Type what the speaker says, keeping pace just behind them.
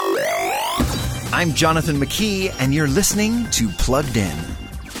I'm Jonathan McKee, and you're listening to Plugged In.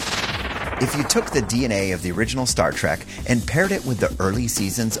 If you took the DNA of the original Star Trek and paired it with the early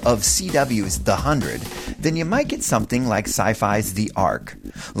seasons of CW's The 100, then you might get something like sci-fi's The Ark.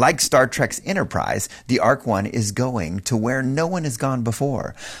 Like Star Trek's Enterprise, the Ark One is going to where no one has gone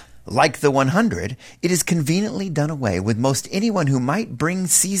before. Like the 100, it is conveniently done away with most anyone who might bring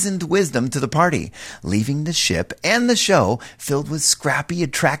seasoned wisdom to the party, leaving the ship and the show filled with scrappy,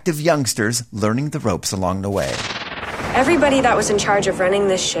 attractive youngsters learning the ropes along the way. Everybody that was in charge of running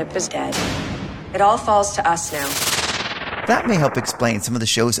this ship is dead. It all falls to us now. That may help explain some of the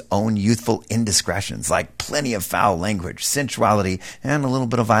show's own youthful indiscretions, like plenty of foul language, sensuality, and a little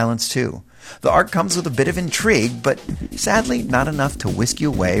bit of violence too. The Ark comes with a bit of intrigue, but sadly not enough to whisk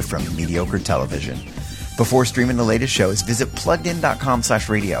you away from mediocre television. Before streaming the latest shows, visit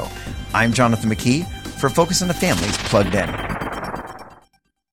pluggedin.com/radio. I'm Jonathan McKee for Focus on the Family's Plugged In.